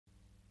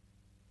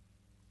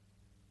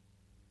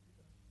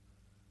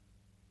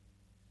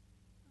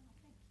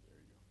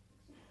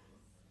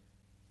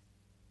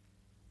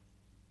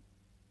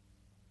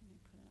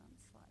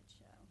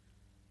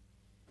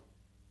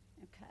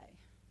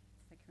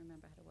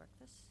remember how to work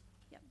this.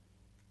 Yep.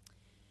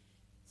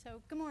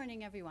 So good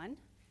morning, everyone.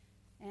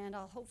 And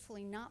I'll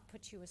hopefully not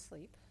put you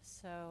asleep.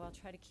 So I'll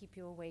try to keep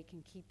you awake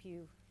and keep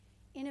you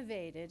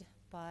innovated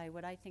by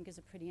what I think is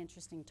a pretty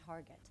interesting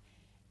target.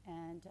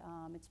 And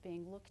it's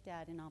being looked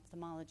at in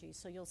ophthalmology.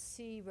 So you'll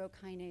see Rho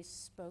kinase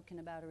spoken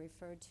about or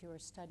referred to or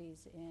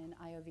studies in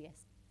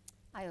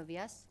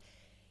IOVS.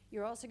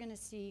 You're also going to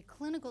see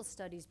clinical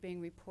studies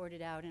being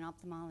reported out in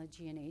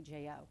ophthalmology and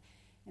AJO.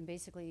 And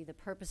basically the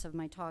purpose of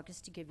my talk is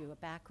to give you a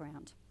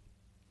background.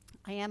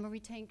 I am a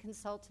retained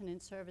consultant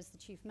and serve as the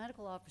Chief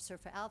Medical Officer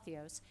for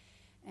Altheos,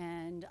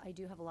 and I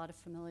do have a lot of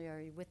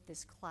familiarity with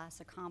this class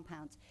of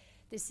compounds.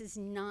 This is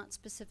not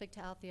specific to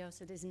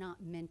Altheos. It is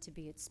not meant to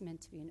be. It's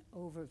meant to be an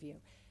overview.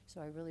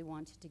 So I really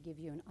wanted to give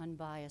you an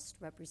unbiased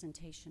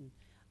representation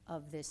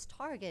of this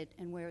target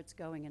and where it's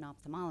going in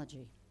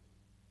ophthalmology.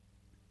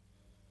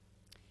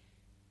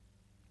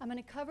 I'm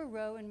going to cover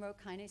Rho and Rho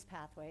kinase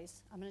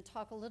pathways. I'm going to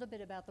talk a little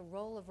bit about the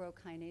role of Rho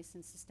kinase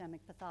in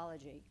systemic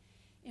pathology.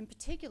 In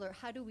particular,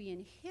 how do we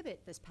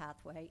inhibit this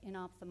pathway in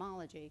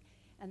ophthalmology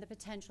and the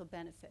potential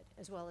benefit,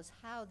 as well as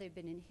how they've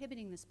been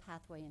inhibiting this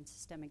pathway in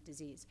systemic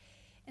disease.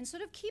 And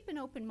sort of keep an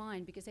open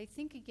mind, because I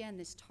think, again,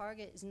 this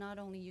target is not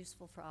only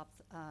useful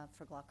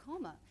for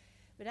glaucoma,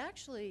 but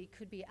actually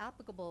could be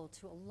applicable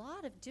to a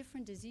lot of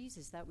different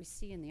diseases that we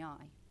see in the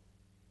eye.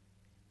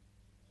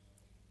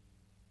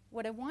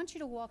 What I want you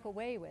to walk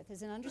away with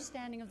is an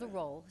understanding of the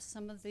role.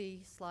 Some of the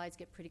slides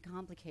get pretty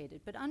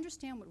complicated, but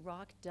understand what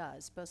ROC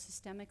does, both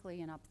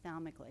systemically and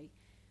ophthalmically.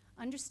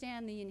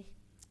 Understand the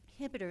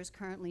inhibitors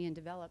currently in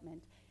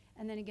development,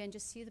 and then again,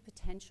 just see the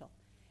potential.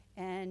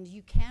 And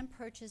you can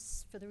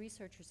purchase, for the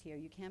researchers here,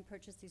 you can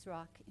purchase these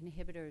ROC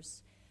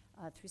inhibitors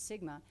through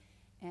Sigma,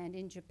 and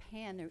in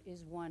Japan there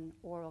is one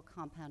oral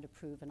compound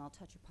approved, and I'll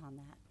touch upon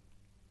that.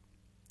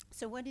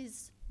 So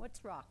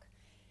what's ROC?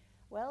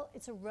 Well,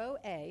 it's a Rho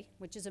A,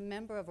 which is a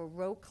member of a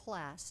Rho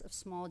class of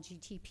small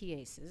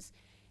GTPases,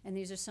 and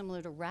these are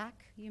similar to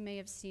RAC, you may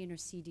have seen, or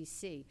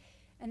CDC.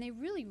 And they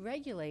really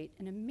regulate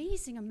an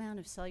amazing amount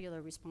of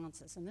cellular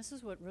responses, and this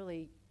is what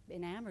really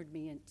enamored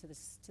me into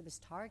this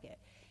target.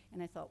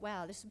 And I thought,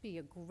 wow, this would be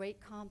a great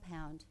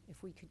compound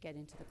if we could get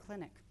into the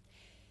clinic.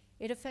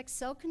 It affects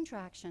cell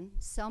contraction,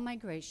 cell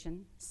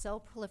migration, cell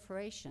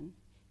proliferation,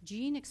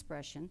 gene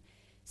expression,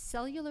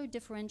 cellular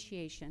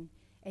differentiation,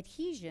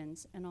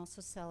 adhesions, and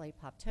also cell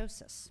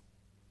apoptosis.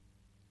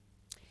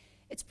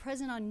 It's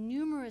present on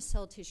numerous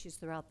cell tissues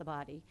throughout the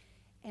body,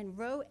 and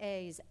Rho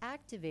A is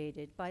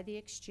activated by the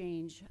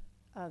exchange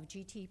of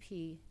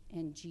GTP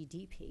and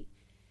GDP.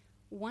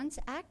 Once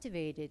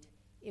activated,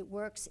 it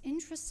works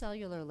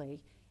intracellularly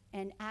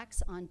and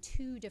acts on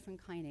two different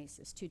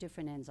kinases, two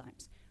different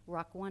enzymes,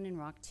 ROC1 and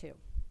ROC2.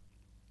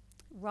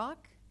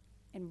 ROC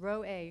and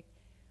Rho A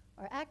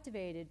are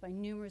activated by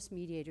numerous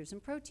mediators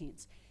and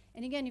proteins.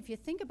 And again, if you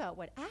think about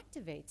what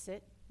activates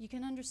it, you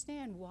can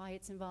understand why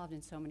it's involved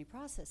in so many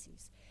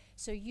processes.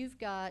 So you've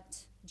got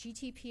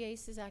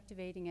GTPases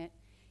activating it,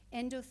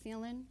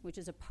 endothelin, which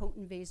is a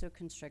potent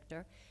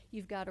vasoconstrictor.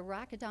 You've got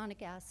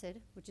arachidonic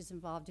acid, which is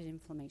involved in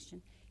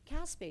inflammation.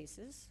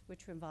 Caspases,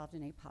 which are involved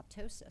in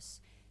apoptosis.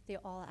 They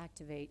all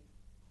activate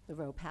the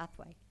Rho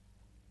pathway.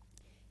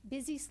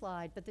 Busy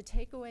slide, but the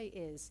takeaway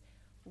is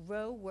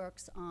Rho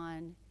works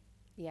on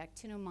the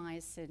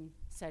actinomyosin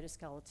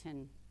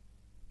cytoskeleton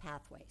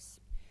pathways,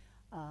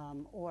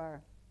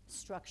 or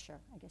structure,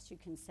 I guess you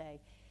can say.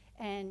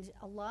 And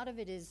a lot of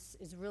it is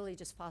really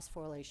just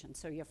phosphorylation.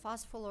 So you're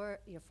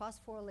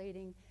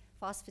phosphorylating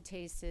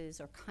phosphatases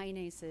or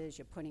kinases,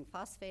 you're putting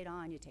phosphate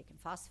on, you're taking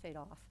phosphate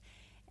off.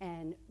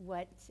 And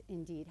what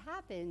indeed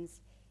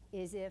happens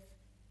is if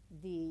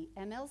the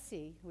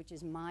MLC, which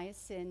is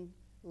myosin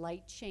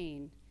light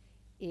chain,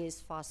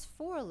 is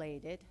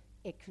phosphorylated,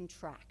 it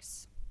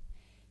contracts.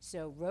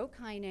 So Rho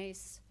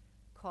kinase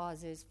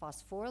causes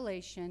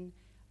phosphorylation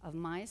of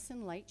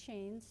myosin light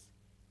chains,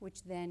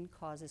 which then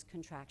causes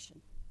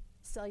contraction,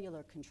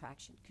 cellular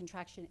contraction,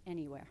 contraction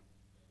anywhere.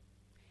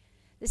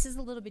 This is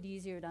a little bit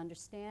easier to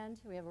understand.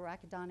 We have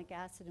arachidonic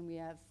acid and we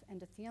have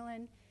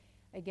endothelin.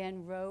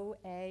 Again, Rho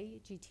A,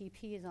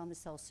 GTP, is on the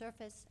cell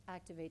surface,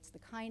 activates the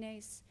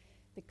kinase.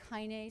 The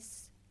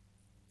kinase,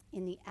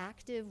 in the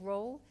active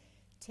role,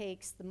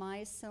 takes the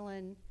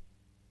myosin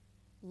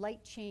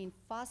light chain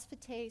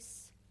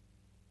phosphatase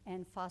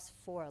and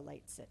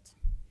phosphorylates it.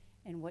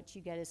 And what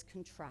you get is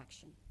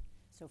contraction.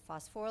 So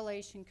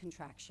phosphorylation,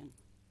 contraction.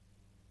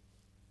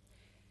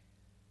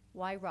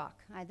 Why ROC?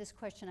 I had this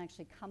question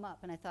actually come up,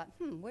 and I thought,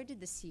 where did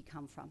the C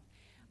come from?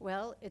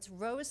 Well, it's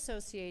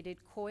Rho-associated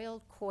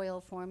coiled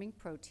coil-forming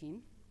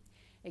protein.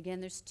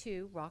 Again, there's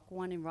two,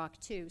 ROC1 and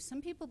ROC2.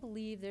 Some people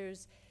believe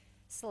there's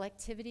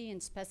selectivity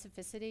and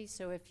specificity,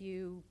 so if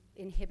you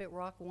inhibit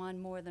ROC1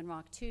 more than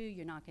ROC2,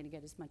 you're not going to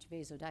get as much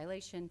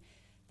vasodilation.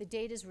 The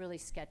data is really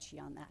sketchy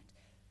on that.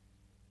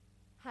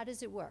 How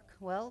does it work?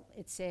 Well,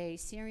 it's a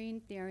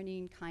serine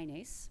threonine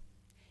kinase.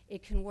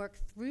 It can work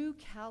through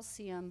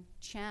calcium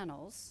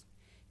channels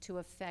to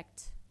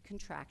affect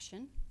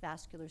contraction,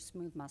 vascular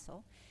smooth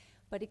muscle,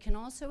 But it can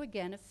also,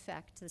 again,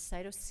 affect the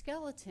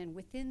cytoskeleton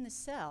within the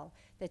cell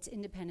that's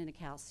independent of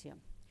calcium.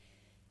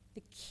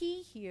 The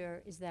key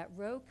here is that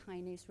Rho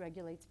kinase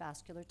regulates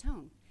vascular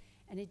tone,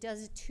 and it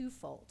does it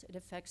twofold. It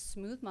affects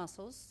smooth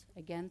muscles,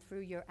 again,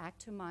 through your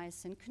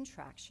actomyosin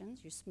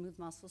contractions. Your smooth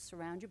muscles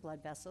surround your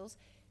blood vessels,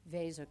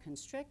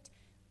 vasoconstrict,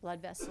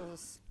 blood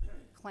vessels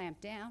clamp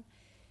down,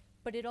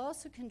 but it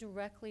also can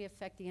directly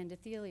affect the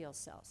endothelial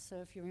cells.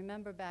 So if you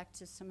remember back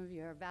to some of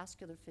your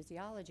vascular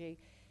physiology,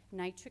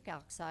 nitric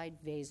oxide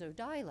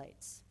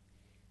vasodilates.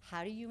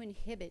 How do you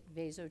inhibit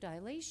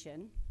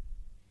vasodilation?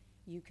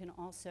 You can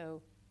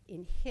also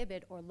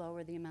inhibit or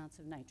lower the amounts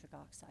of nitric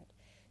oxide.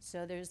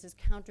 So there's this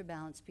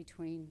counterbalance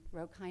between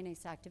Rho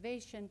kinase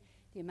activation,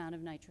 the amount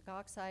of nitric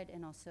oxide,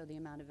 and also the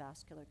amount of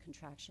vascular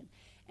contraction.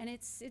 And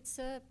it's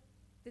a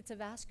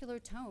vascular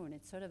tone.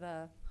 It's sort of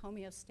a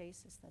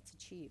homeostasis that's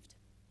achieved.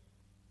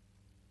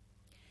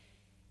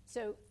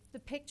 So the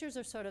pictures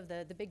are sort of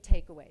the big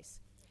takeaways.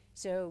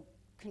 So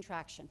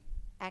contraction,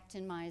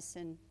 actin,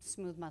 myosin,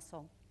 smooth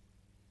muscle.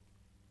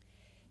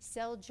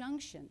 Cell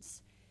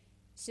junctions.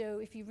 So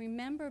if you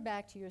remember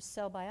back to your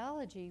cell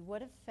biology,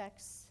 what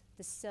affects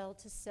the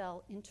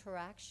cell-to-cell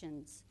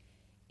interactions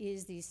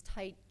is these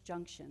tight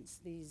junctions,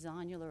 these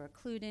zonular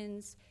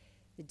occludins,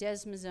 the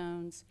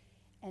desmosomes,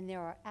 and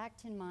there are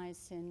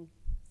actin-myosin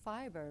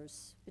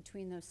fibers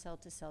between those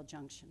cell-to-cell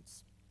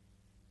junctions.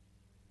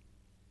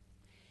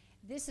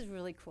 This is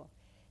really cool.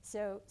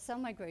 So cell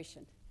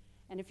migration.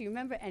 And if you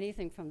remember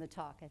anything from the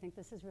talk, I think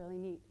this is really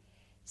neat.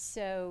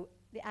 So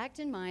the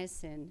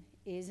actin-myosin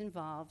is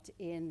involved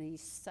in the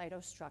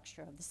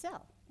cytostructure of the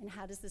cell. And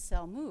how does the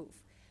cell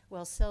move?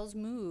 Well, cells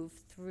move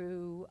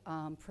through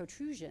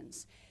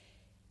protrusions.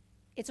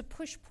 It's a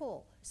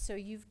push-pull. So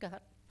you've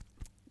got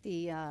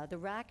the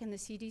RAC and the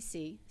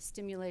CDC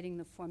stimulating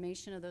the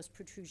formation of those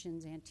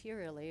protrusions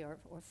anteriorly or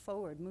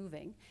forward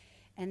moving.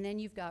 And then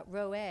you've got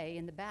Rho A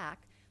in the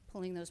back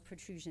pulling those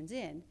protrusions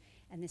in,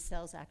 and the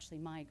cells actually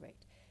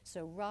migrate.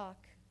 So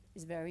ROC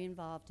is very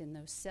involved in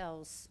those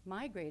cells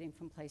migrating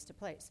from place to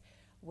place,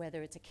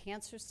 whether it's a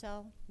cancer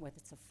cell, whether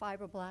it's a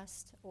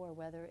fibroblast, or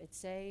whether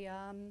it's a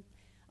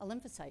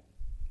lymphocyte.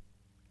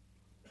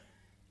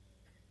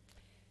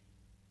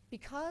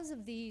 Because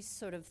of these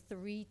sort of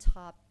three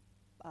top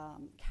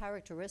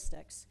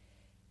characteristics,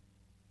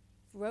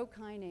 Rho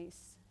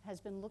kinase has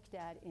been looked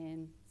at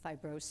in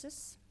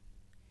fibrosis,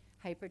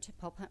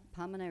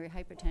 pulmonary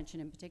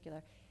hypertension in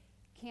particular,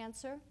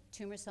 cancer,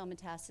 tumor cell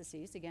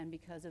metastases, again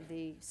because of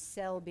the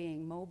cell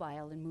being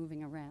mobile and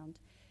moving around,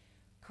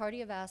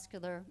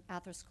 cardiovascular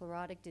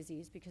atherosclerotic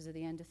disease because of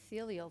the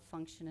endothelial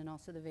function and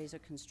also the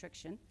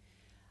vasoconstriction,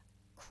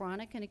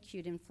 chronic and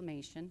acute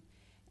inflammation,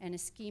 and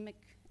ischemic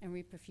and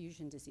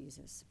reperfusion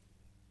diseases,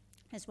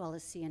 as well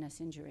as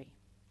CNS injury.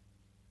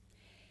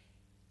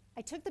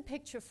 I took the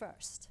picture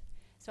first.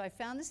 So I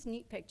found this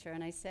neat picture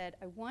and I said,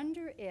 I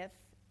wonder if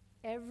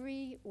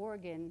every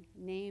organ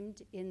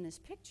named in this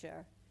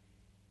picture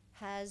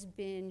has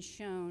been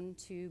shown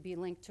to be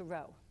linked to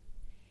Rho.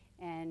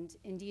 And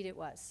indeed it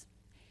was,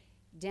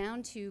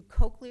 down to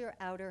cochlear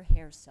outer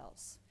hair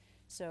cells.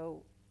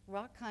 So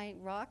ROC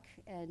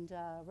and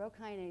Rho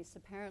kinase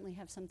apparently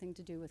have something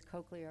to do with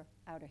cochlear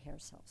outer hair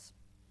cells.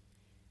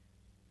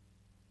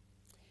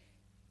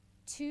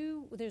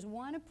 There's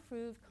one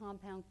approved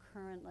compound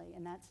currently,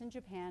 and that's in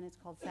Japan. It's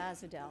called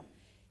Fasudel.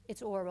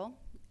 It's oral,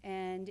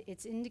 and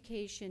its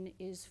indication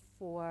is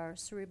for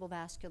cerebral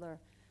vascular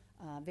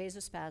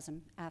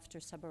vasospasm after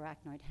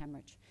subarachnoid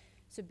hemorrhage.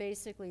 So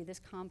basically, this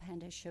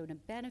compound has shown a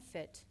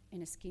benefit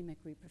in ischemic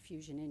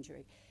reperfusion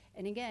injury.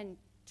 And again,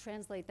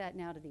 translate that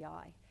now to the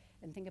eye,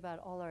 and think about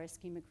all our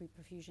ischemic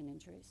reperfusion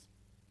injuries.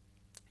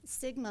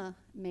 Sigma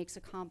makes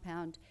a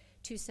compound,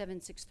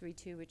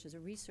 27632, which is a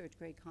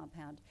research-grade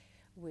compound,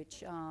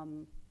 which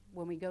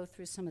when we go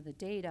through some of the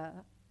data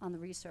on the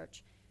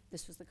research,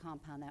 this was the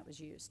compound that was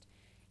used.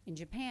 In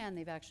Japan,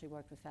 they've actually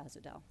worked with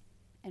Fasudel.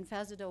 And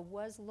Fasudel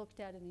was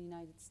looked at in the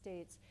United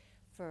States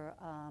for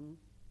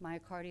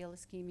myocardial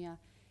ischemia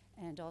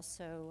and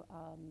also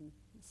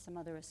some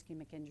other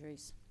ischemic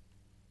injuries.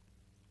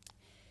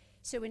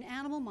 So in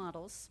animal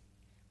models,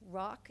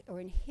 ROC,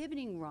 or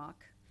inhibiting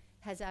ROC,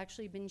 has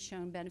actually been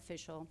shown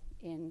beneficial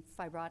in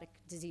fibrotic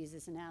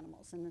diseases in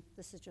animals. And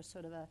this is just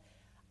sort of a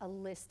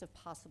list of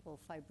possible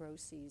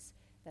fibroses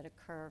that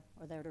occur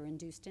or that are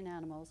induced in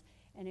animals.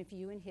 And if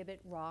you inhibit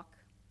ROC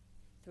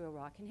through a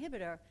ROC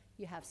inhibitor,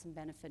 you have some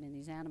benefit in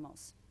these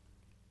animals.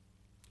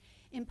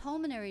 In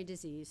pulmonary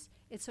disease,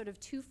 it's sort of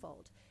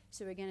twofold.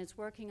 So again, it's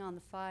working on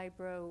the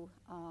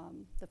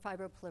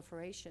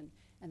fibroproliferation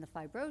and the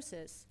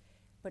fibrosis,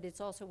 but it's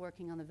also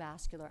working on the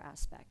vascular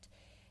aspect.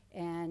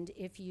 And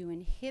if you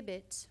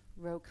inhibit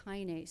Rho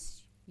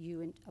kinase,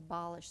 you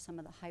abolish some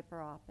of the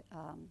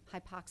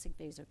hypoxic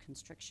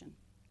vasoconstriction.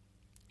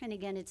 And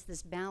again, it's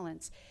this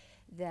balance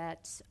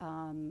that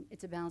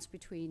it's a balance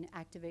between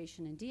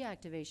activation and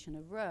deactivation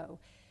of Rho.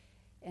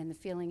 And the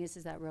feeling is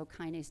that Rho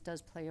kinase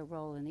does play a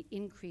role in the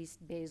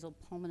increased basal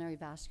pulmonary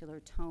vascular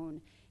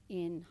tone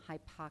in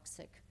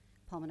hypoxic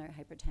pulmonary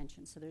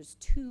hypertension. So there's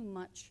too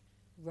much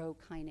Rho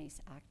kinase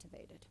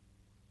activated.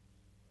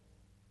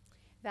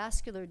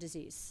 Vascular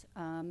disease,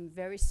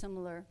 very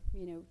similar,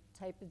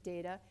 type of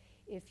data.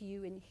 If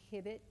you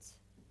inhibit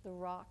the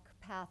ROC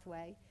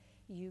pathway,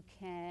 you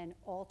can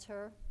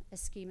alter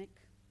ischemic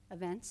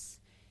events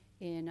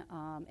in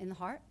the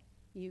heart.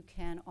 You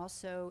can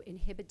also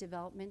inhibit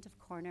development of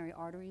coronary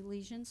artery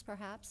lesions,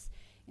 perhaps,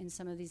 in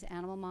some of these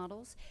animal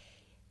models.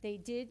 They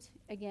did,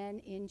 again,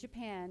 in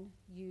Japan,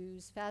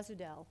 use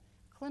Fasudel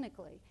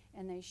clinically,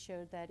 and they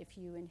showed that if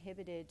you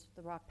inhibited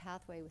the ROC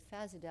pathway with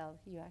Fasudel,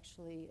 you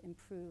actually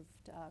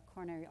improved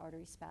coronary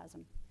artery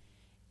spasm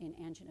in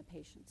angina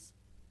patients.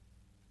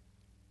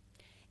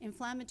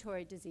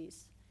 Inflammatory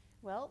disease.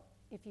 Well,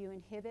 if you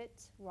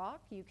inhibit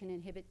ROC, you can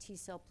inhibit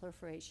T-cell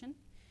proliferation.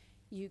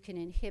 You can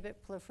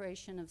inhibit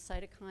proliferation of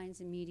cytokines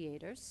and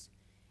mediators,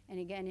 and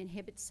again,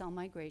 inhibit cell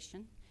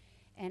migration,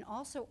 and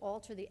also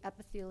alter the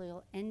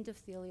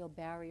epithelial-endothelial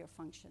barrier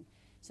function.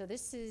 So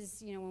this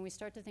is, when we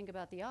start to think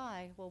about the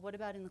eye, well, what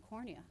about in the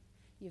cornea?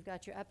 You've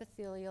got your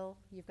epithelial,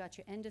 you've got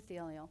your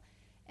endothelial,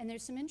 and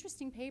there's some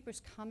interesting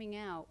papers coming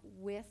out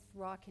with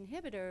ROC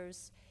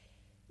inhibitors,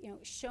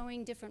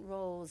 showing different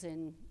roles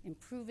in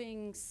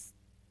improving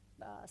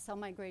cell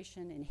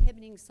migration,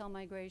 inhibiting cell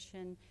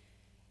migration,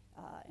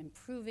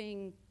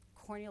 improving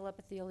corneal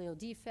epithelial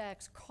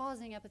defects,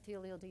 causing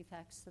epithelial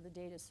defects, so the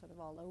data is sort of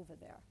all over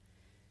there.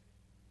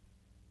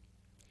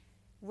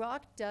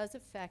 ROC does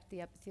affect the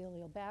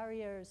epithelial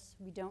barriers.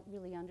 We don't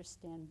really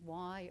understand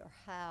why or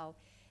how.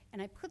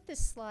 And I put this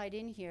slide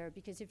in here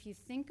because if you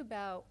think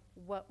about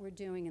what we're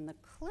doing in the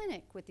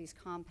clinic with these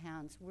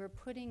compounds, we're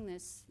putting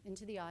this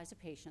into the eyes of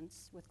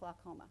patients with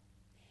glaucoma.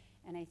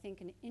 And I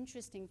think an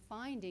interesting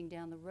finding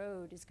down the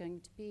road is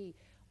going to be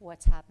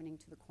what's happening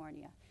to the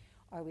cornea.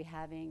 Are we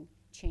having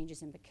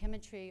changes in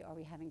biochemistry? Are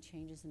we having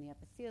changes in the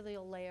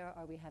epithelial layer?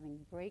 Are we having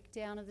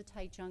breakdown of the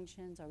tight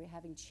junctions? Are we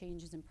having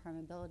changes in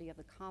permeability of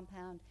the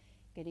compound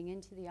getting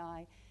into the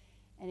eye?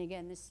 And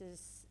again, this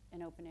is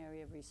an open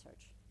area of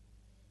research.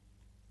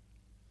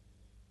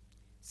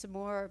 Some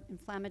more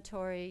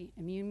inflammatory,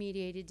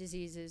 immune-mediated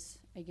diseases,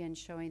 again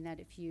showing that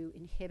if you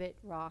inhibit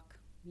ROC,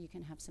 you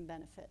can have some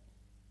benefit.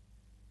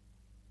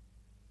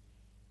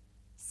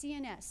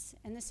 CNS,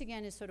 and this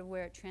again is sort of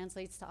where it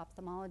translates to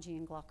ophthalmology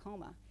and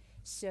glaucoma.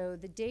 So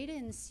the data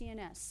in the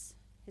CNS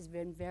has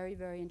been very,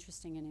 very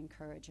interesting and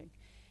encouraging.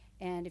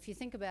 And if you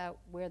think about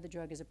where the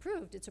drug is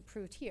approved, it's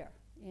approved here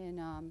in,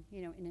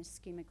 in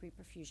ischemic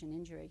reperfusion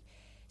injury.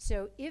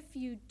 So if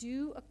you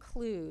do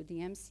occlude the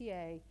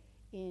MCA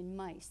in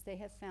mice, they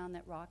have found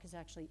that ROC is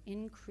actually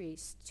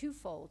increased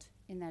twofold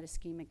in that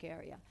ischemic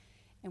area.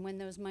 And when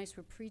those mice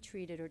were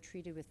pre-treated or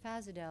treated with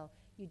Fasudel,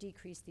 you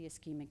decrease the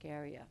ischemic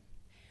area.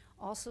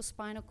 Also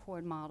spinal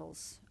cord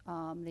models,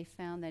 they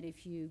found that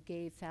if you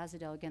gave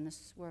Fasudel, again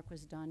this work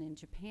was done in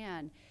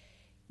Japan,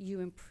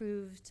 you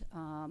improved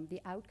the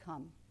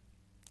outcome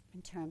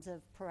in terms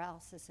of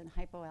paralysis and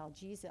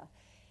hypoalgesia.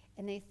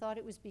 And they thought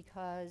it was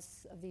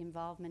because of the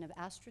involvement of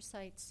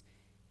astrocytes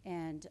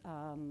and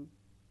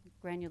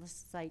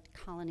granulocyte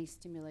colony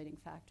stimulating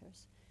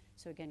factors.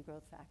 So again,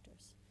 growth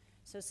factors.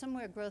 So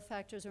somewhere growth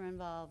factors are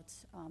involved,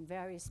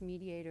 various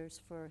mediators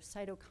for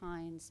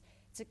cytokines.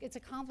 It's a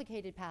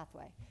complicated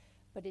pathway.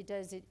 But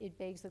it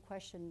begs the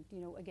question,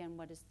 again,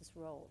 what is this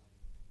role?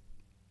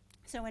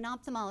 So in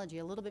ophthalmology,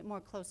 a little bit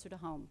more closer to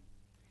home.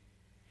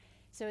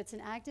 So it's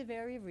an active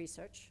area of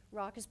research.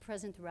 ROC is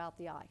present throughout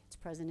the eye. It's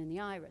present in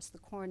the iris, the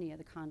cornea,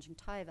 the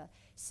conjunctiva,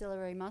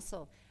 ciliary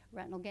muscle,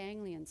 retinal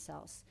ganglion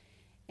cells.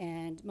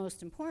 And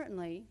most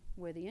importantly,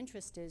 where the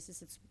interest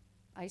is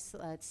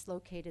it's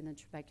located in the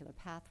trabecular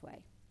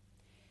pathway.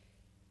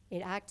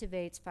 It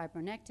activates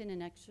fibronectin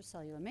and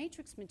extracellular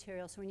matrix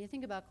material. So when you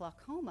think about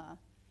glaucoma,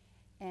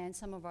 and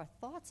some of our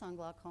thoughts on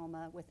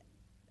glaucoma with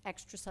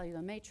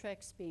extracellular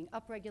matrix being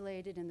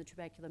upregulated in the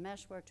trabecular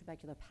meshwork,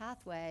 trabecular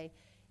pathway,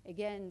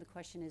 again, the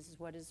question is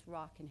what is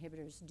ROC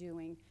inhibitors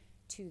doing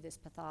to this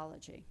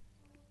pathology?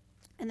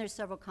 And there's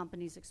several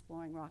companies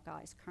exploring ROC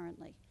eyes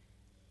currently.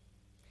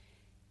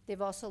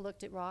 They've also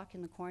looked at ROC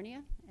in the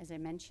cornea, as I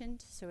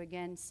mentioned. So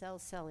again,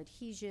 cell-cell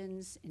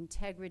adhesions,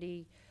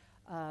 integrity,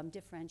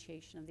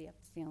 differentiation of the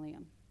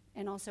epithelium,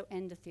 and also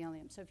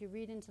endothelium. So if you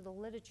read into the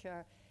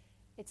literature,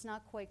 it's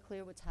not quite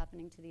clear what's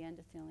happening to the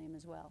endothelium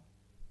as well.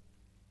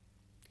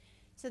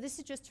 So this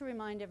is just to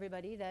remind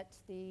everybody that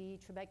the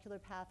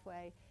trabecular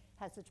pathway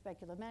has the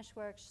trabecular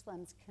meshwork,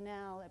 Schlemm's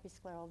canal,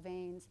 episcleral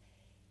veins.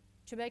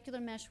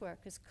 Trabecular meshwork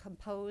is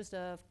composed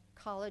of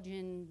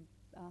collagen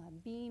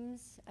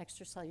beams,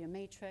 extracellular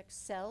matrix,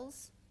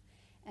 cells,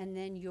 and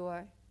then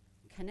your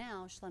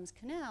canal, Schlemm's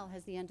canal,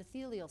 has the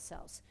endothelial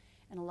cells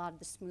and a lot of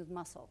the smooth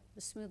muscle.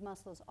 The smooth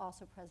muscle is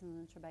also present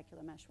in the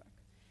trabecular meshwork.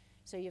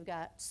 So you've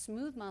got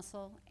smooth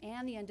muscle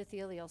and the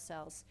endothelial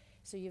cells,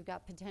 so you've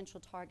got potential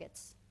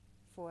targets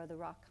for the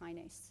ROC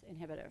kinase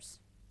inhibitors.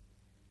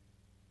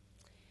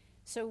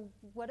 So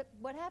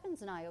what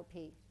happens in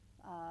IOP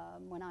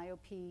when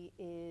IOP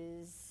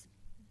is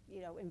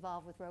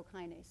involved with Rho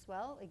kinase?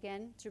 Well,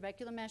 again,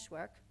 trabecular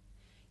meshwork.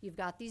 You've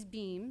got these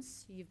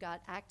beams. You've got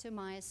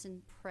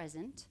actomyosin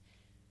present.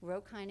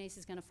 Rho kinase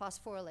is going to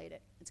phosphorylate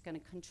it. It's going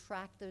to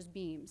contract those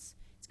beams.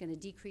 It's going to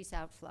decrease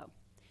outflow.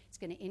 It's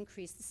going to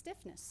increase the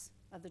stiffness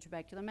of the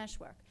trabecular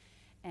meshwork.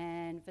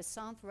 And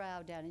Vasanth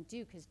Rao down in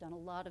Duke has done a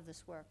lot of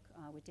this work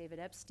with David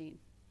Epstein.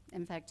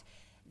 In fact,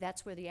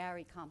 that's where the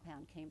ARI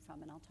compound came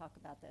from, and I'll talk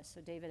about this.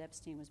 So David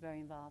Epstein was very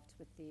involved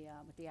with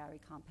the ARI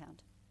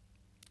compound,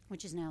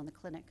 which is now in the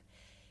clinic.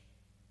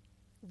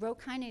 Rho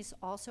kinase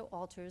also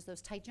alters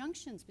those tight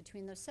junctions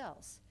between those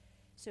cells.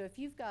 So if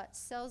you've got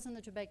cells in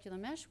the trabecular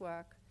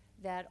meshwork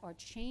that are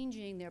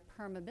changing their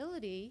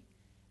permeability,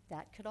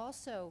 that could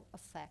also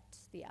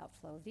affect the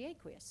outflow of the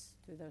aqueous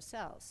through those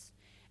cells.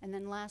 And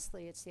then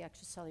lastly, it's the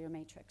extracellular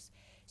matrix.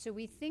 So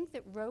we think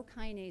that Rho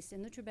kinase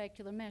in the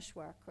trabecular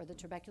meshwork, or the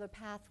trabecular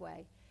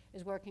pathway,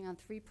 is working on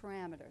 3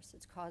 parameters.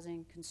 It's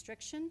causing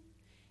constriction,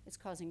 it's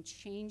causing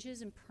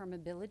changes in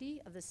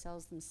permeability of the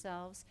cells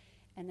themselves,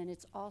 and then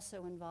it's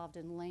also involved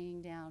in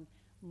laying down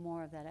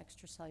more of that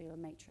extracellular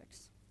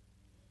matrix.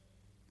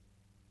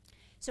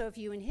 So if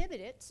you inhibit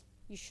it,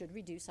 you should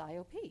reduce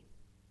IOP,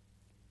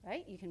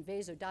 right? You can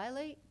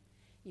vasodilate,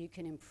 you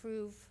can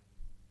improve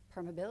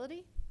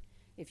permeability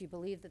if you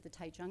believe that the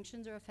tight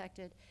junctions are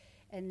affected,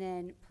 and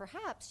then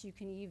perhaps you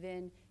can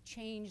even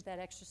change that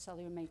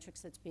extracellular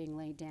matrix that's being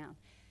laid down.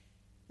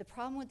 The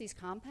problem with these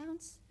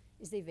compounds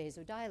is they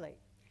vasodilate.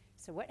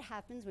 So what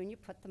happens when you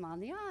put them on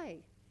the eye?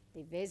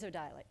 They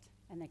vasodilate,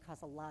 and they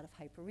cause a lot of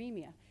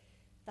hyperemia.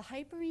 The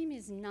hyperemia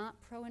is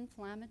not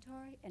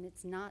pro-inflammatory, and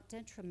it's not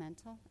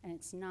detrimental, and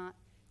it's not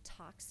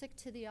toxic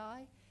to the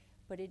eye,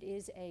 but it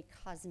is a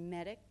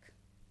cosmetic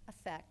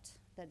effect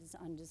that is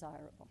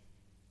undesirable.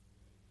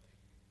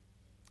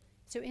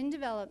 So in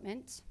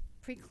development,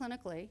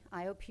 preclinically,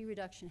 IOP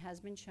reduction has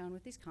been shown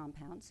with these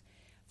compounds.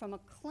 From a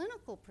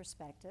clinical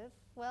perspective,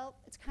 well,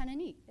 it's kind of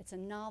neat. It's a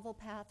novel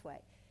pathway.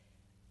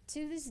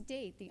 To this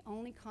date, the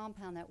only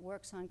compound that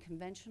works on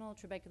conventional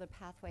trabecular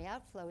pathway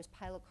outflow is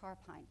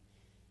pilocarpine.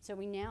 So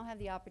we now have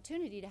the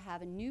opportunity to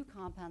have a new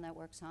compound that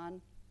works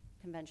on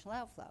conventional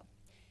outflow.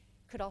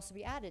 Could also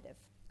be additive.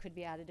 Could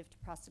be additive to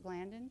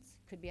prostaglandins,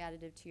 could be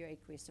additive to your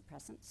aqueous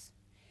suppressants.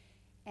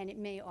 And it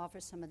may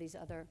offer some of these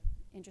other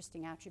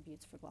interesting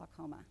attributes for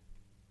glaucoma.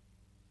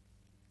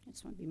 I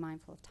just want to be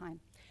mindful of time.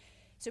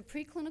 So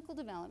preclinical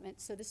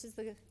development, so this is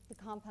the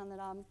compound that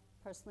I'm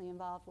personally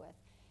involved with.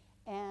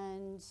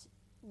 And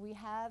we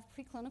have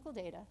preclinical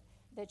data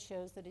that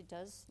shows that it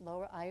does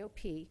lower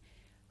IOP.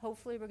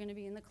 Hopefully we're going to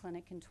be in the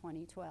clinic in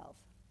 2012.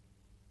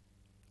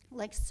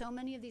 Like so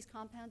many of these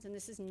compounds, and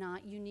this is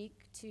not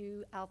unique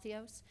to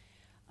Altheos,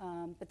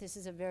 but this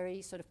is a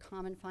very sort of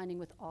common finding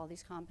with all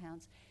these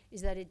compounds,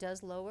 is that it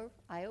does lower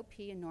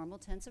IOP in normal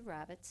tensive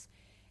rabbits,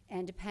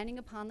 and depending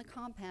upon the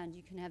compound,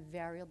 you can have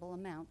variable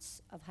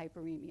amounts of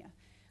hyperemia,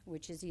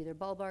 which is either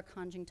bulbar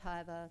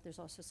conjunctiva, there's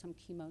also some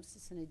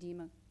chemosis and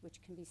edema,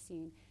 which can be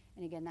seen,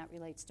 and again, that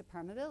relates to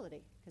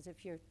permeability, because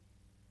if you're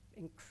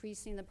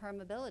increasing the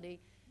permeability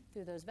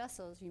through those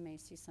vessels, you may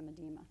see some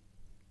edema.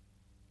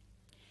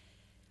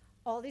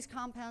 All these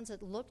compounds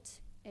that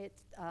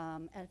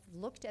have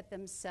looked at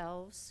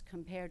themselves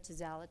compared to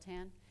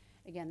Xalatan.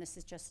 Again, this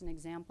is just an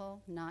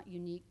example, not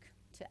unique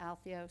to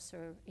Altheos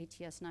or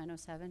ATS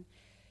 907.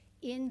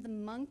 In the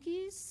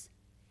monkeys,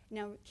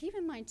 now keep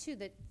in mind too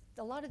that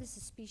a lot of this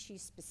is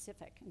species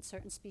specific, and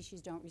certain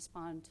species don't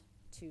respond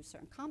to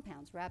certain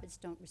compounds. Rabbits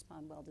don't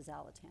respond well to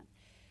Xalatan.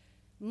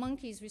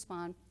 Monkeys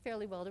respond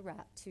fairly well to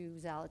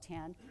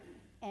Xalatan,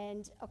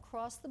 and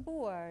across the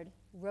board,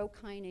 Rho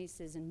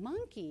kinases in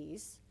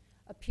monkeys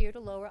appear to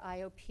lower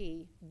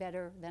IOP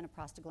better than a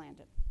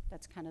prostaglandin.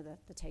 That's kind of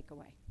the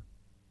takeaway.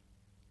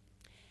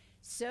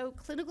 So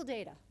clinical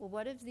data. Well,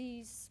 what have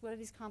these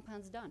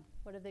compounds done?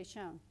 What have they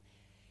shown?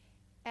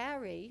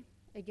 ARI,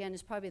 again,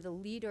 is probably the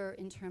leader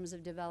in terms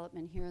of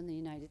development here in the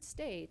United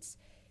States,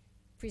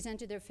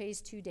 presented their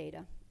phase 2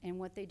 data. And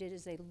what they did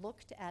is they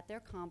looked at their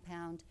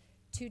compound,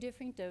 2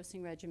 different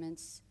dosing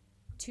regimens,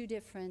 2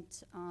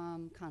 different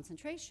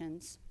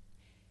concentrations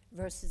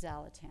versus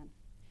Xalatan.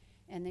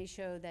 And they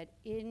show that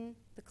in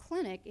the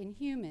clinic, in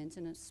humans,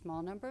 in a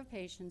small number of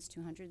patients,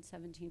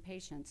 217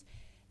 patients,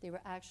 they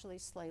were actually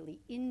slightly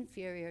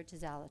inferior to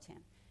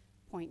Xalatan,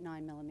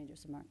 0.9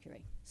 millimeters of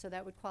mercury. So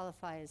that would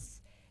qualify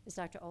as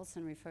Dr.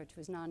 Olson referred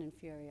to as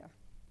non-inferior.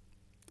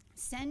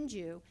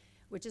 Senju,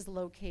 which is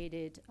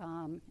located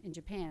in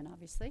Japan,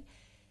 obviously,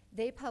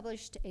 they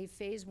published a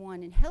phase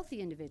 1 in healthy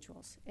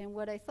individuals. And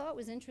what I thought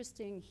was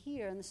interesting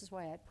here, and this is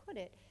why I put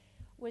it,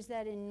 was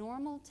that in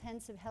normal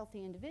tensive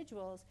healthy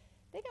individuals,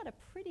 they got a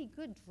pretty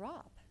good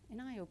drop in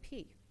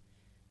IOP.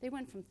 They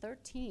went from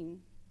 13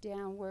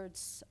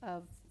 downwards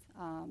of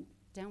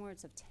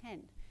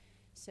 10,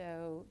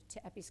 so to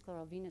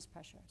episcleral venous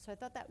pressure. So I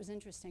thought that was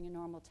interesting in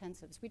normal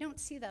tensives. We don't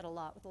see that a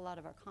lot with a lot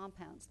of our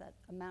compounds, that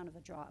amount of a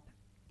drop.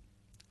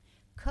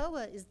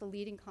 COA is the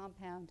leading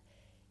compound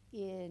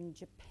in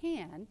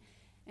Japan,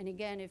 and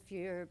again, if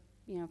you're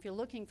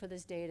looking for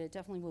this data, it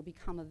definitely will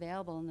become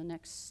available in the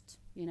next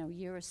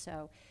year or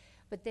so.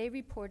 But they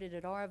reported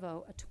at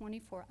ARVO a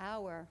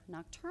 24-hour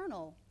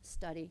nocturnal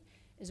study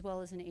as well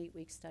as an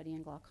 8-week study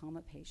in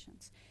glaucoma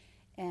patients.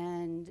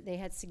 And they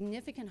had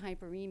significant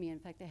hyperemia. In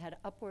fact, they had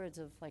upwards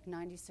of like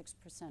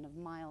 96% of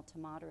mild to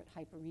moderate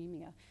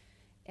hyperemia.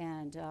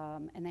 And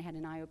they had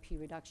an IOP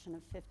reduction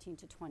of 15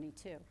 to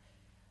 22,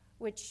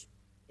 which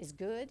is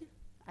good.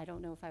 I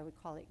don't know if I would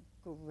call it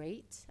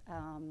great.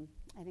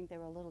 I think they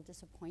were a little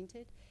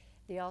disappointed.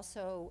 They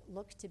also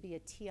looked to be a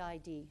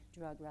TID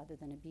drug rather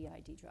than a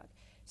BID drug.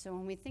 So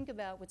when we think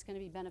about what's going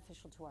to be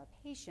beneficial to our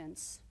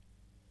patients,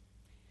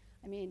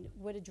 I mean,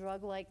 would a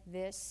drug like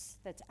this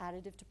that's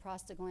additive to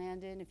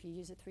prostaglandin, if you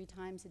use it 3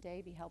 times a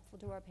day, be helpful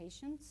to our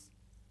patients?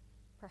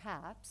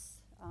 Perhaps.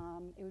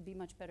 It would be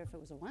much better if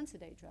it was a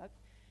once-a-day drug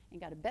and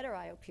got a better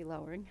IOP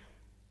lowering.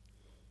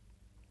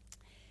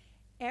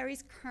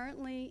 Aries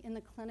currently in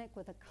the clinic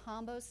with a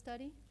combo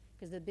study,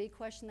 because the big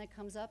question that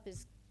comes up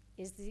is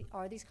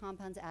are these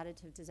compounds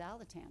additive to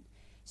xalatan?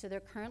 So they're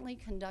currently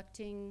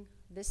conducting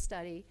this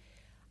study.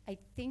 I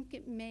think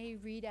it may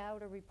read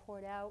out or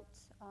report out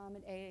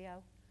at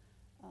AAO,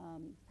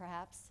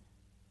 perhaps,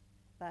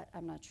 but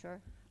I'm not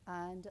sure.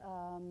 And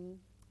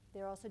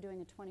they're also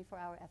doing a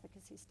 24-hour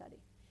efficacy study,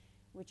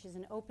 which is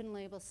an open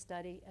label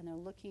study, and they're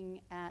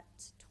looking at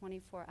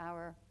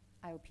 24-hour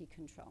IOP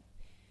control.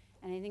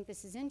 And I think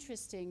this is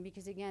interesting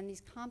because, again,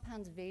 these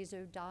compounds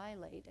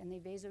vasodilate, and they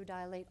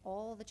vasodilate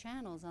all the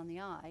channels on the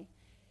eye.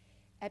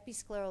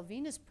 Episcleral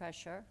venous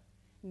pressure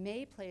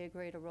may play a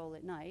greater role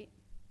at night,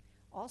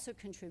 also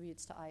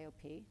contributes to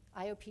IOP.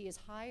 IOP is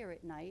higher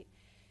at night,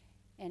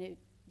 and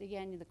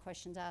again, the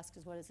questions asked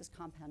is, what is this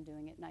compound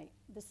doing at night?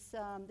 This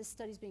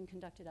study is being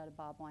conducted out of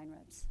Bob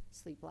Weinreb's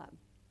sleep lab.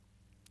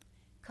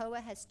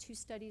 COA has 2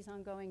 studies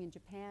ongoing in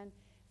Japan,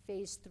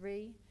 phase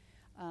 3.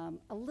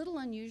 A little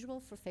unusual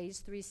for phase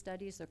 3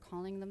 studies. They're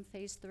calling them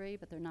phase 3,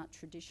 but they're not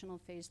traditional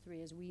phase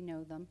 3 as we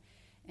know them.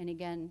 And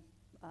again,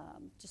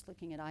 just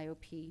looking at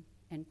IOP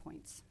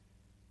endpoints.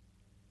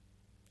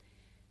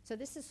 So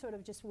this is sort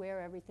of just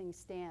where everything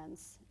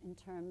stands in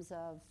terms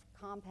of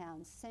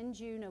compounds.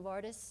 Senju,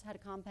 Novartis had a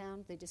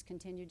compound. They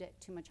discontinued it,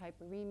 too much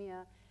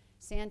hyperemia.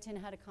 Santen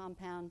had a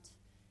compound,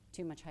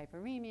 too much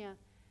hyperemia.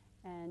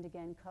 And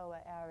again, COA,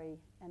 ARI,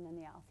 and then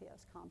the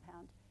Altheos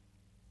compound.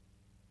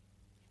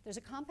 There's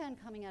a compound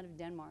coming out of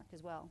Denmark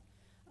as well,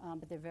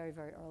 but they're very,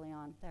 very early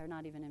on. They're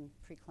not even in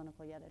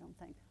preclinical yet, I don't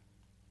think.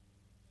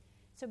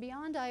 So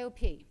beyond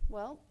IOP,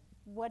 well,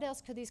 what else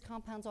could these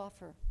compounds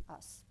offer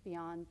us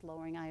beyond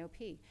lowering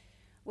IOP?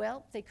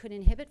 Well, they could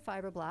inhibit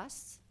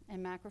fibroblasts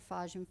and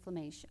macrophage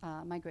inflammation,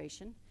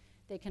 migration.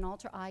 They can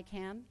alter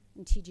ICAM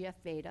and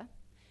TGF-beta.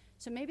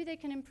 So maybe they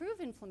can improve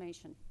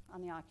inflammation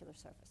on the ocular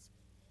surface.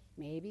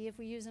 Maybe if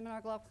we use them in our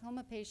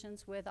glaucoma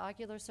patients with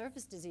ocular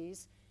surface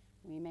disease,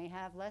 we may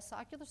have less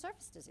ocular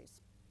surface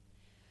disease.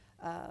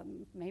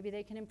 Maybe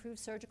they can improve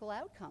surgical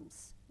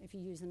outcomes if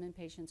you use them in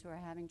patients who are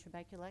having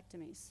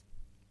trabeculectomies.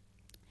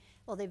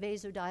 Well, they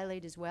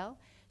vasodilate as well.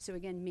 So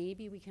again,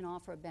 maybe we can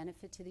offer a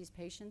benefit to these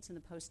patients in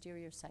the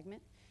posterior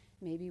segment.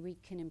 Maybe we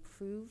can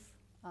improve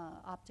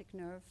optic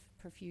nerve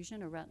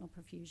perfusion or retinal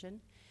perfusion.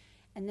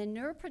 And then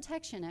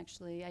neuroprotection,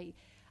 actually.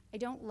 I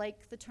don't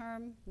like the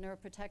term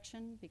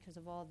neuroprotection because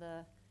of all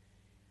the,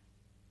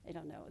 I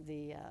don't know,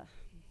 the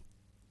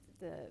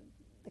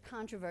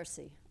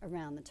controversy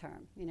around the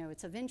term. You know,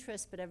 it's of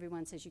interest, but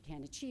everyone says you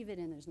can't achieve it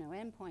and there's no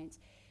endpoints.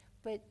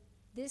 But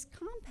this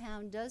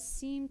compound does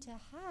seem to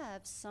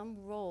have some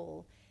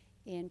role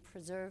in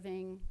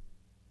preserving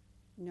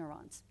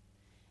neurons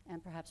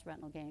and perhaps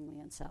retinal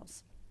ganglion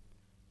cells.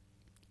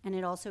 And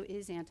it also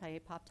is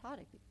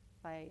anti-apoptotic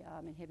by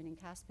inhibiting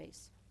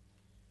caspase.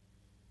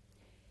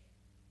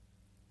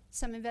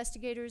 Some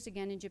investigators,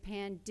 again in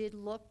Japan, did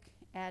look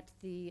at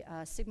the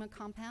sigma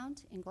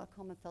compound in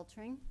glaucoma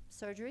filtering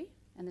surgery,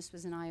 and this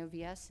was an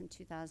IOVS in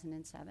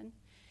 2007.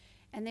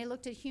 And they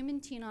looked at human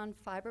tenon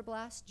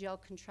fibroblast gel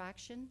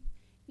contraction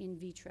in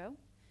vitro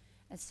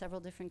at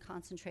several different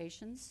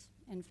concentrations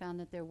and found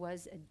that there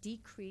was a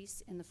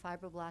decrease in the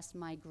fibroblast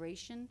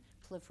migration,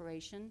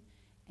 proliferation,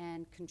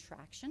 and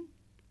contraction.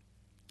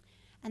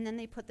 And then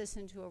they put this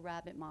into a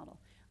rabbit model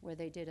where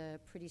they did a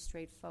pretty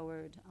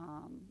straightforward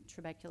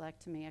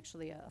trabeculectomy,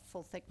 actually a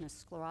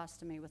full-thickness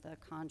sclerostomy with a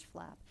conj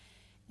flap.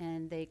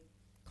 And they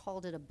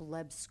called it a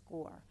Bleb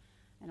score.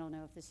 I don't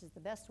know if this is the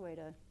best way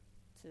to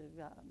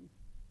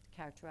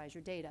characterize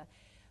your data,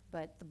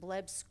 but the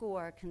Bleb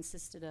score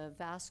consisted of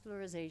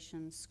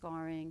vascularization,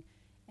 scarring,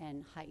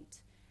 and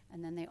height.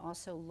 And then they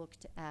also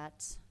looked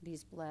at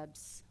these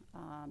Blebs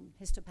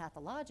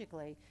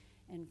histopathologically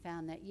and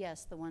found that,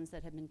 yes, the ones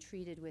that had been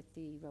treated with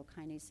the Rho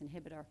kinase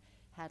inhibitor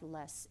had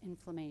less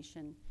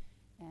inflammation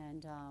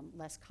and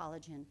less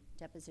collagen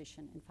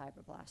deposition in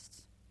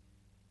fibroblasts.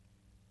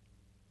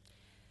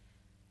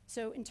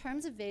 So in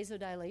terms of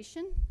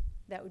vasodilation,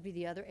 that would be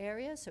the other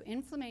area. So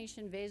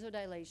inflammation,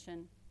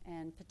 vasodilation,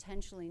 and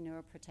potentially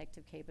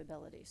neuroprotective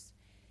capabilities.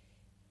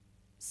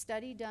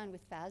 Study done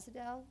with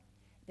Fasudel,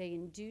 they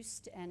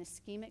induced an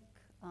ischemic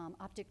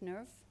optic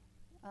nerve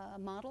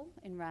model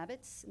in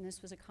rabbits, and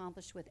this was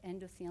accomplished with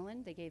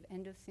endothelin. They gave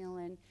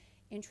endothelin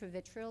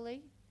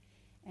intravitreally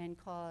and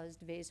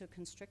caused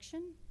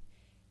vasoconstriction.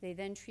 They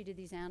then treated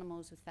these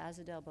animals with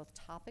Fasudel both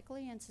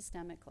topically and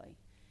systemically.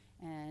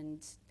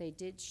 And they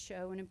did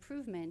show an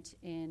improvement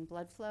in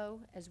blood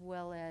flow as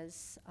well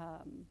as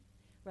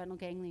retinal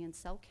ganglion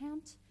cell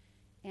count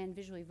and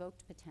visually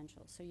evoked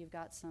potential. So you've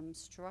got some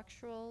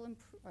structural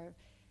or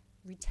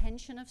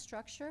retention of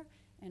structure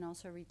and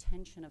also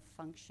retention of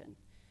function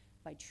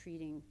by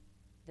treating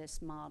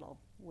this model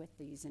with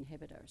these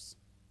inhibitors.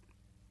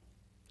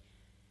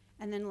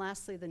 And then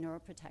lastly, the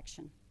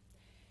neuroprotection.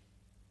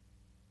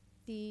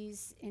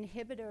 These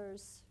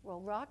inhibitors,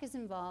 well, ROCK is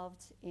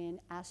involved in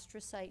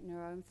astrocyte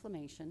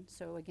neuroinflammation.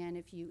 So again,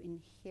 if you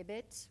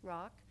inhibit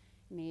ROCK,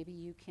 maybe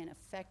you can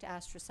affect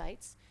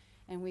astrocytes.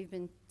 And we've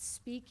been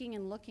speaking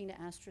and looking to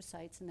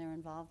astrocytes and their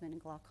involvement in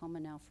glaucoma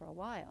now for a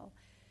while.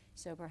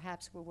 So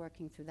perhaps we're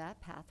working through that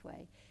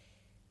pathway.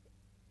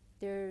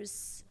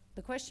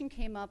 The question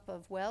came up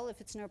of, well,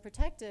 if it's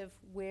neuroprotective,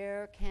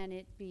 where can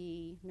it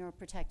be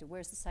neuroprotective?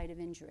 Where's the site of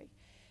injury?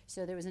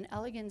 So there was an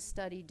elegant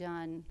study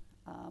done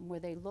where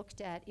they looked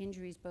at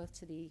injuries both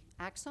to the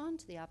axon,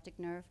 to the optic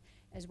nerve,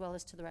 as well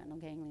as to the retinal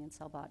ganglion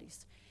cell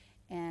bodies.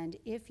 And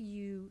if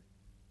you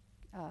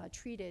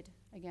treated,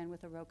 again,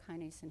 with a Rho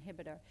kinase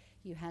inhibitor,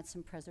 you had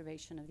some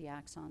preservation of the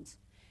axons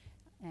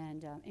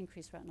and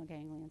increased retinal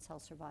ganglion cell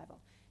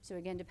survival. So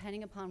again,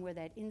 depending upon where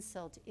that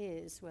insult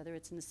is, whether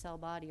it's in the cell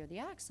body or the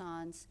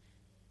axons,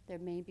 there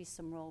may be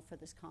some role for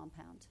this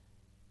compound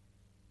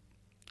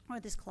or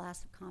this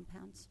class of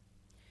compounds.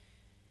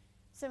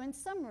 So in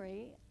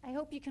summary, I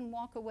hope you can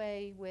walk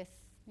away with,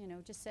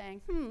 just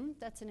saying,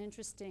 that's an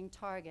interesting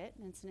target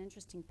and it's an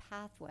interesting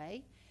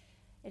pathway.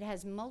 It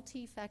has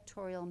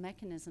multifactorial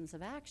mechanisms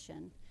of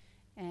action,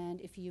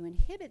 and if you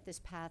inhibit this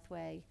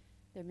pathway,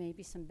 there may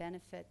be some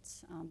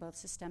benefits both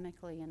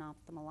systemically and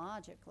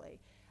ophthalmologically.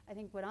 I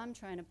think what I'm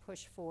trying to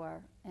push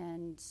for,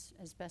 and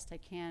as best I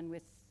can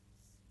with,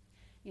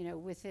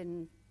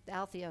 within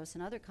Altheos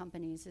and other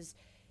companies, is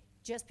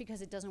just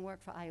because it doesn't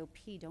work for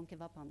IOP, don't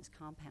give up on this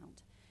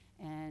compound.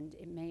 And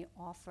it may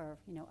offer,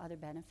 other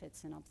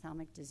benefits in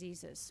ophthalmic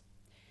diseases.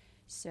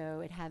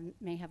 So it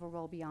may have a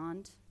role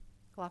beyond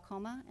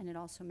glaucoma, and it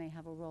also may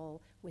have a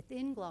role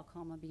within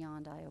glaucoma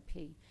beyond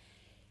IOP.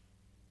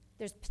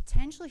 There's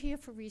potential here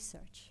for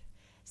research.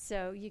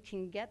 So you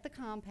can get the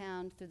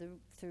compound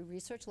through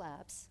research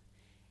labs,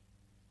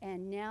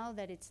 and now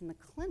that it's in the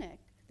clinic,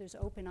 there's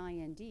open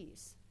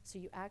INDs. So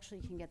you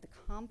actually can get the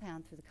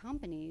compound through the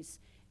companies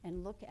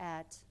and look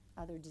at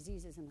other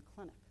diseases in the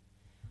clinic.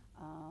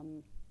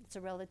 It's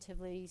a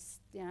relatively,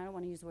 I don't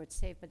want to use the word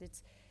safe, but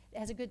it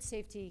has a good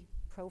safety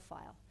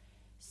profile.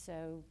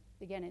 So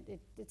again,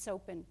 it's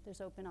open.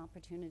 There's open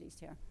opportunities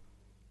here.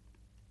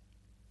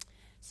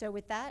 So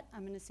with that,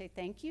 I'm going to say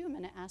thank you. I'm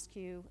going to ask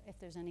you if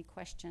there's any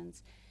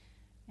questions.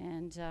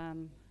 And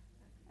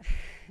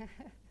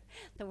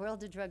the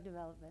world of drug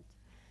development.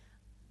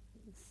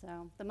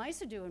 So the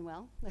mice are doing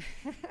well.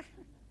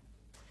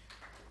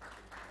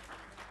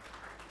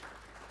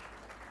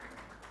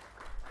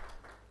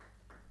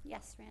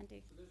 Yes,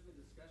 Randy. So there's been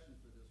discussion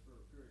for this for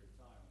a period of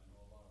time. I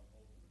know a lot of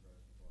hope in regards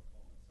to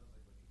glaucoma. It sounds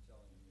like what you're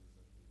telling me is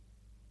that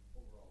the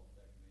overall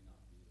effect may not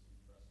be as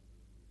impressive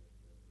as we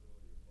had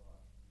earlier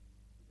thought.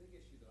 The big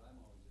issue that I'm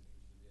always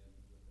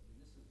interested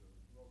in, this is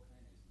Rho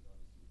kinase is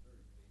obviously a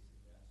very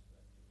basic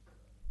aspect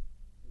of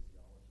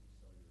physiology,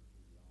 cellular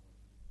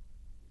physiology.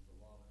 There's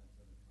a lot of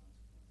unintended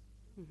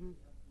consequences. Mm-hmm.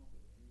 They haven't come up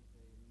with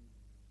anything.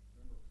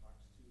 Remember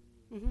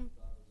COX-2? Mm-hmm.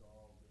 Thought it was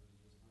all, there was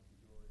just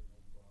hunky-dory, no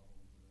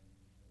problems, and then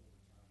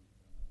over time you found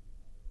out,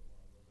 there were a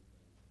lot of other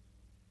things.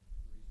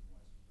 The reason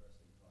why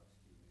suppressing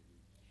COX-2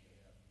 maybe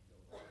they have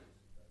deleterious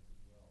effects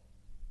as well.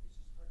 It's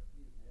just hard for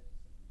me to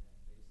imagine something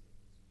that basic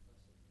that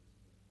suppressive is going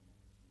to come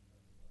up with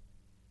some type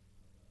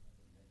of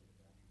a negative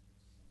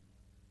attribute somewhere.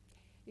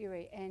 You're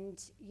right. And,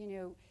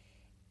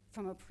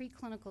 from a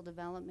preclinical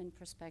development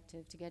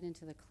perspective, to get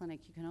into the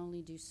clinic, you can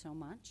only do so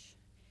much.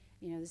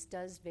 This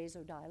does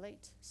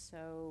vasodilate,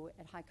 so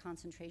at high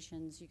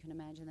concentrations, you can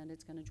imagine that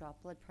it's going to drop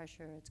blood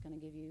pressure, it's going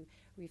to give you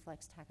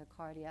reflex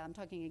tachycardia. I'm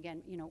talking,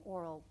 again,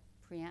 oral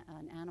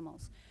in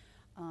animals.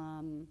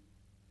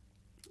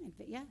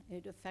 But yeah,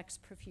 it affects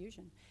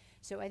perfusion.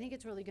 So I think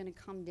it's really going to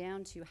come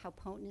down to how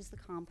potent is the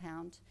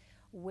compound,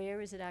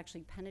 where is it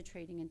actually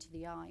penetrating into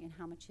the eye, and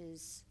how much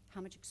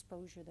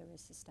exposure there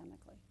is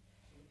systemically.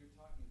 So when you're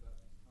talking about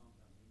these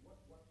compounds, what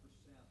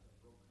percent of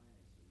Rho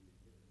kinase are you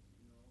inhibiting?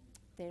 Do you know?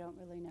 They don't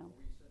really know. Are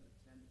we set at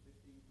 10 to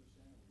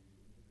 15%? Are we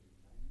inhibiting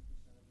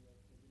 90% of the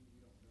activity?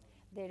 We don't know.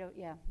 They don't.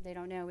 Yeah, they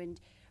don't know. And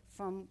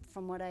from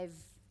what I've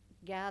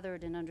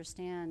gathered and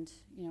understand,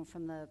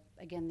 from the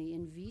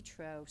in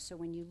vitro. So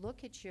when you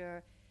look at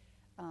your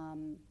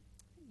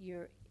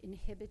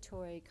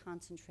inhibitory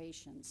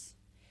concentrations,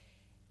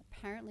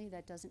 apparently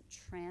that doesn't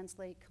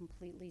translate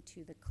completely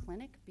to the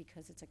clinic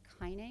because it's a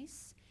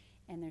kinase,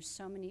 and there's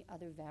so many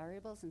other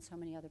variables and so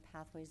many other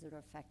pathways that are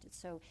affected.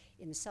 So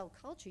in the cell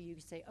culture, you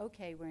could say,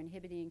 okay, we're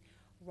inhibiting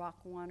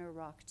ROCK1 or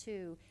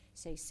ROCK2,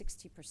 say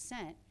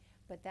 60%,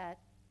 but that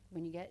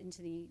when you get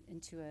into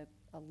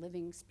a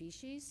living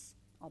species,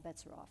 all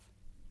bets are off.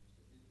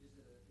 Is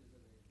it a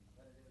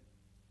competitive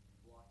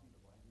blocking the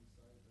binding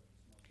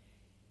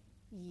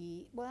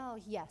Well,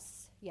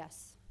 yes,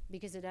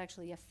 because it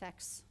actually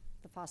affects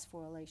the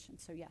phosphorylation,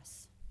 so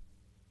yes.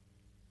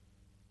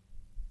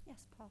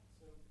 Yes, Paul?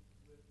 So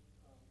with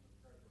regard to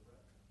retina,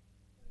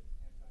 and it's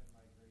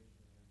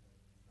anti-migration,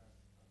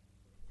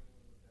 anti-contrast, has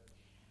anyone looked at the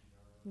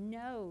RO?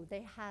 No,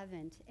 they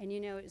haven't. And you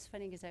know, it's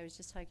funny because I was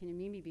just talking to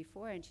Mimi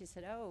before, and she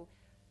said, oh,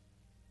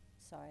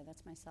 sorry,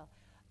 that's my cell.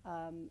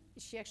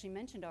 She actually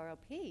mentioned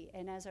ROP,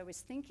 and as I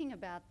was thinking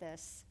about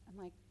this, I'm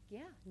like,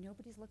 yeah,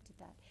 nobody's looked at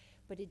that.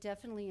 But it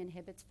definitely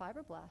inhibits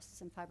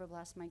fibroblasts and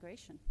fibroblast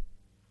migration.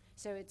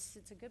 So it's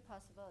a good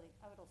possibility.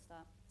 Oh, it'll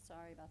stop.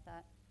 Sorry about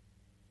that.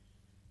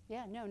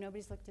 Yeah, no,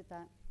 nobody's looked at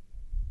that.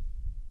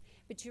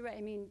 But you're right.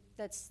 I mean,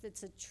 it's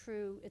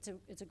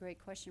a great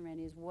question,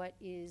 Randy. Is what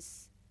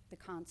is the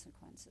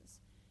consequences?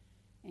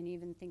 And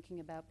even thinking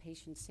about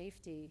patient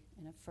safety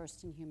in a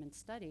first-in-human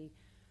study,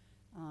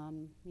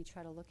 you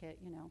try to look at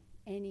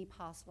any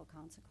possible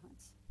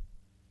consequence.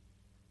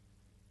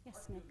 Yes,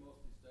 Hard to Nick. do most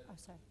of these studies. Oh,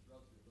 sorry. It's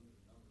relatively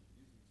limited numbers. It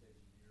usually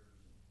takes years.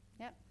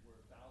 Yep. Where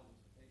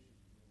thousands of patients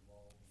can be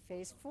involved.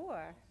 Phase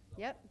 4. Yep.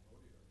 Yep.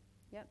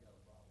 Yep. You got a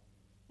problem.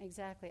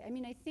 Exactly. I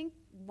mean, I think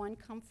one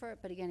comfort,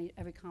 but again,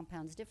 every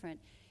compound's different,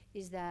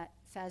 is that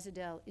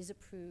Fasudel is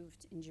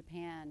approved in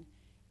Japan,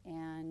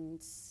 and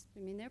I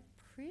mean they're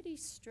pretty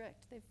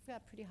strict. They've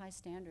got pretty high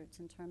standards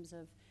in terms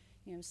of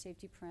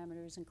safety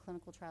parameters and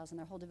clinical trials, and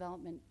their whole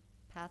development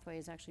pathway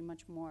is actually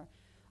much more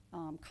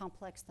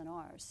complex than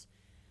ours.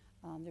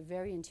 They're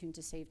very in tune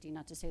to safety,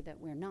 not to say that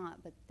we're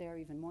not, but they're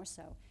even more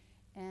so.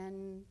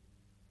 And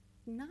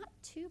not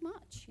too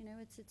much,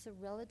 it's a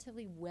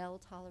relatively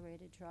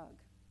well-tolerated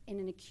drug in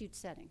an acute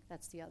setting.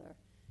 That's the other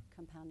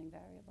compounding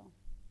variable.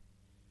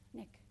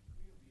 Nick?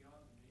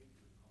 Beyond the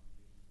nature of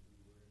complications that we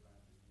worry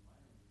about, just a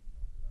minor one we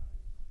talked about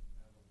is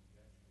metal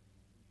injection.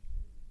 I'm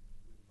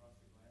interested with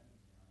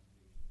prostaglandins now in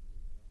patients.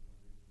 One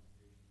reason my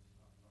patients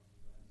stop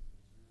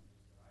prostaglandins is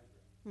their eye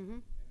drop.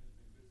 Mm-hmm.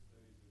 And there's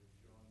been good studies that have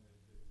shown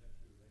that it's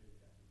actually related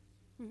to efficacy.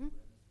 Mm-hmm.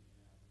 Redness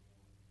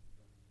is now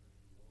drug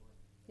pressure lowering.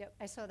 Yep,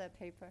 I saw that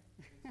paper.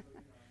 And so,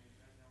 I mean,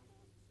 now we're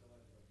supposed to sell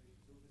that to our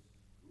patients. So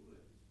this is good.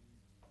 This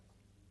means it's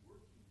actually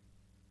working.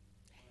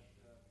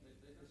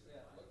 But They say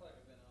I look like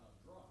I've been on a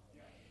drug.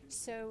 yeah.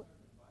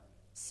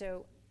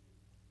 So,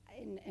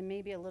 and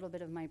maybe a little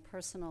bit of my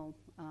personal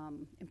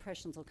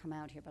impressions will come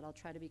out here, but I'll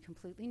try to be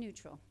completely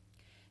neutral.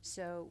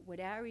 So what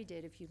ARI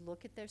did, if you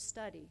look at their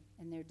study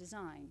and their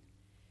design,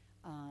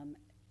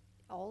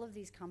 all of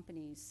these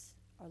companies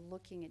are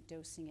looking at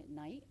dosing at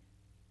night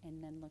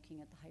and then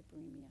looking at the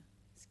hyperemia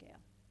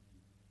scale.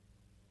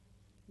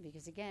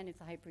 Because again, if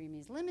the hyperemia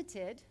is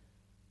limited,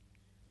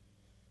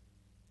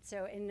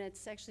 and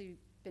it's actually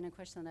been a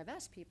question that I've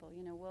asked people,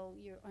 well,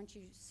 aren't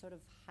you sort of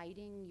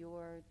hiding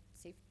your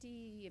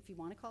safety, if you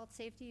want to call it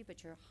safety,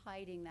 but you're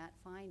hiding that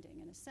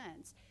finding in a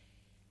sense.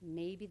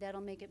 Maybe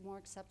that'll make it more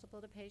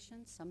acceptable to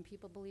patients. Some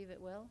people believe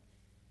it will.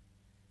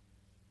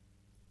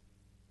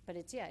 But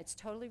it's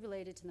totally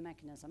related to the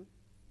mechanism,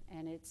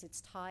 and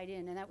it's tied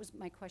in, and that was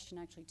my question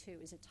actually too,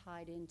 is it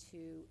tied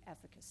into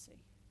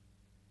efficacy?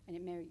 And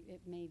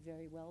it may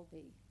very well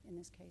be in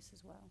this case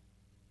as well.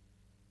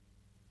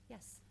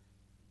 Yes?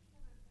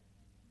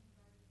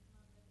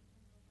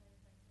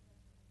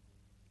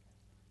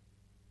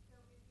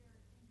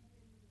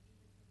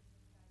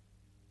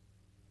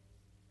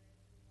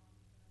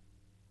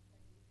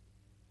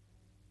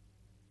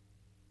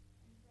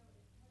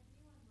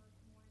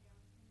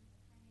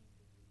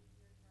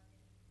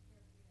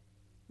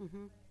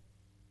 Mm-hmm.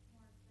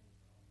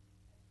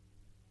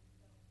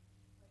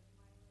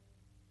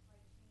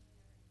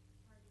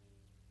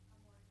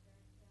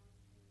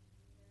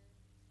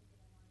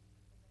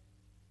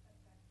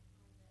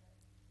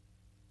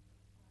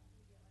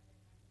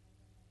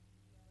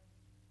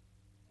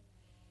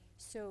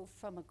 So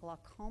from a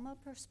glaucoma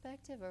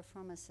perspective or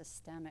from a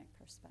systemic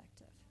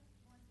perspective?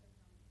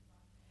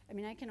 I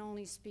mean, I can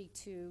only speak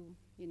to,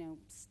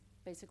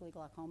 basically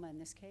glaucoma in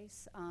this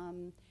case.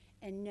 And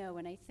no,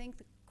 and I think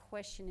the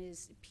question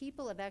is,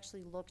 people have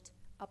actually looked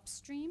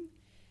upstream.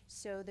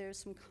 So there's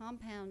some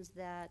compounds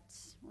that,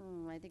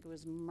 I think it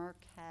was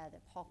Merck had,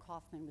 that Paul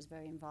Kaufman was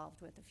very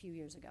involved with a few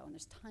years ago, and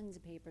there's tons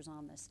of papers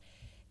on this.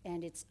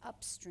 And it's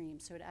upstream,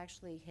 so it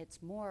actually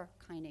hits more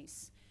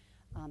kinase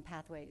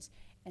pathways.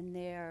 And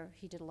there,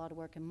 he did a lot of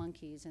work in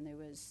monkeys, and there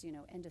was,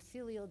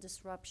 endothelial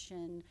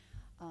disruption.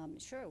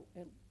 Sure,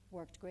 it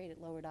worked great,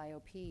 it lowered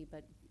IOP,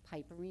 but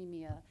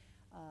hyperemia,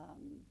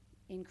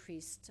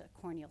 increased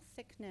corneal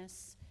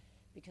thickness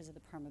because of the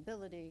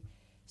permeability.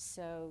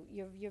 So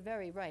you're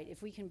very right.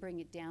 If we can bring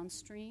it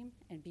downstream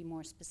and be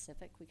more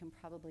specific, we can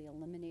probably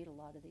eliminate a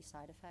lot of these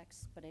side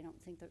effects. But I don't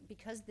think that,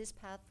 because this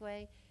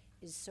pathway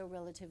is so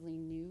relatively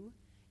new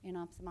in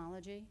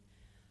ophthalmology,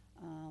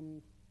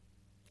 and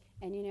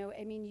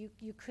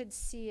you could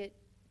see it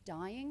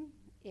dying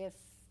if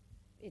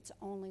it's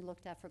only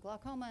looked at for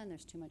glaucoma and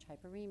there's too much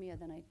hyperemia.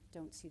 Then I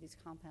don't see these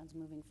compounds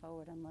moving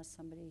forward unless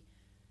somebody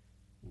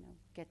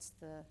gets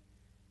the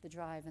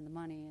drive and the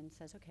money and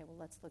says, okay, well,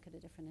 let's look at a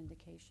different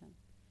indication.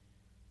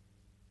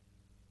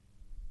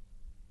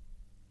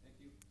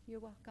 Thank you. You're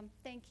welcome.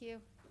 Thank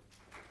you.